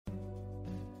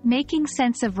Making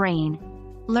sense of rain.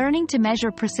 Learning to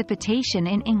measure precipitation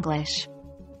in English.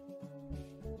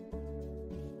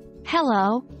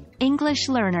 Hello, English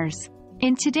learners.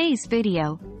 In today's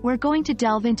video, we're going to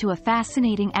delve into a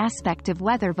fascinating aspect of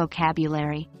weather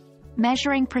vocabulary: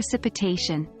 measuring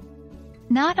precipitation.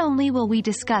 Not only will we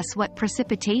discuss what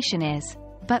precipitation is,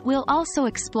 but we'll also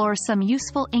explore some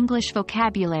useful English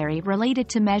vocabulary related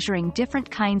to measuring different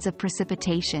kinds of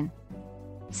precipitation.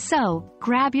 So,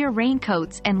 grab your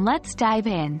raincoats and let's dive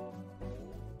in.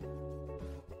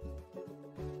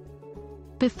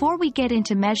 Before we get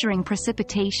into measuring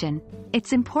precipitation,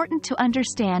 it's important to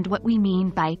understand what we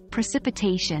mean by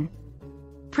precipitation.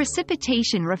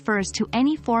 Precipitation refers to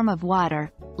any form of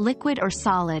water, liquid or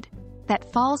solid,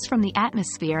 that falls from the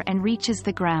atmosphere and reaches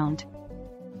the ground.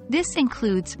 This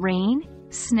includes rain,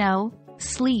 snow,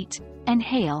 sleet, and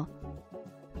hail.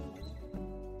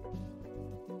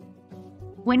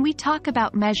 When we talk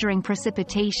about measuring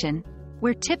precipitation,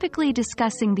 we're typically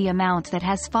discussing the amount that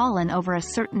has fallen over a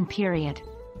certain period.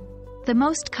 The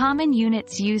most common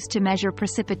units used to measure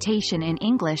precipitation in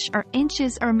English are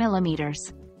inches or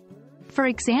millimeters. For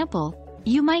example,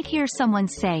 you might hear someone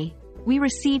say, "We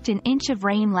received an inch of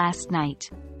rain last night,"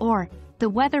 or, "The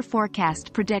weather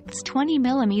forecast predicts 20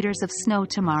 millimeters of snow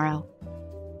tomorrow."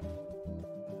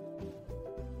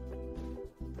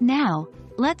 Now,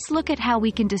 let's look at how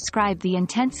we can describe the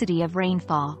intensity of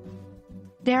rainfall.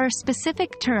 There are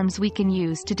specific terms we can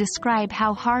use to describe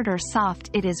how hard or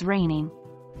soft it is raining.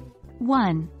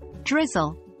 1.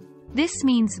 Drizzle. This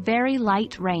means very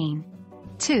light rain.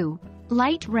 2.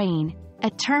 Light rain,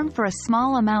 a term for a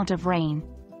small amount of rain.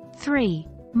 3.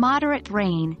 Moderate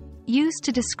rain, used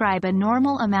to describe a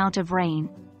normal amount of rain.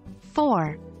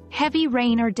 4. Heavy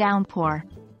rain or downpour.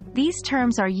 These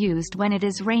terms are used when it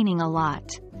is raining a lot.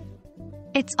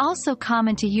 It's also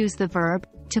common to use the verb,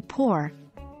 to pour,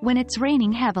 when it's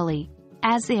raining heavily,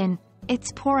 as in,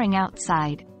 "It's pouring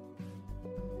outside."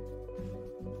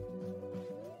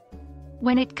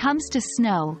 When it comes to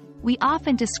snow, we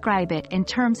often describe it in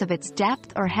terms of its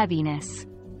depth or heaviness.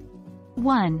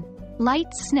 1.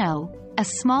 Light snow, a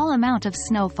small amount of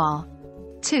snowfall.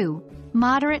 2.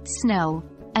 Moderate snow,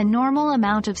 a normal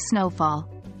amount of snowfall.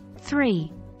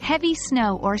 3. Heavy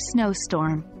snow or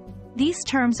snowstorm. These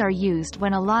terms are used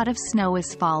when a lot of snow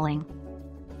is falling.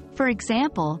 For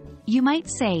example, you might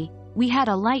say, "We had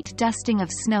a light dusting of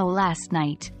snow last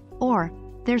night," or,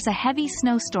 "There's a heavy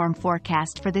snowstorm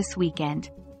forecast for this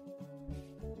weekend."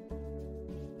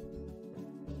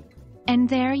 And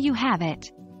there you have it.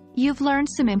 You've learned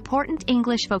some important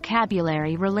English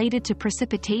vocabulary related to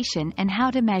precipitation and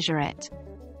how to measure it.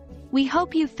 We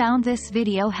hope you found this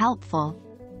video helpful.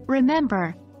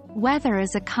 Remember, weather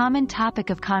is a common topic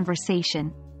of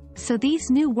conversation, so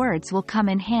these new words will come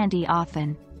in handy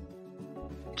often.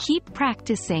 Keep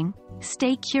practicing,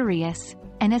 stay curious,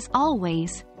 and as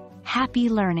always, happy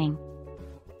learning.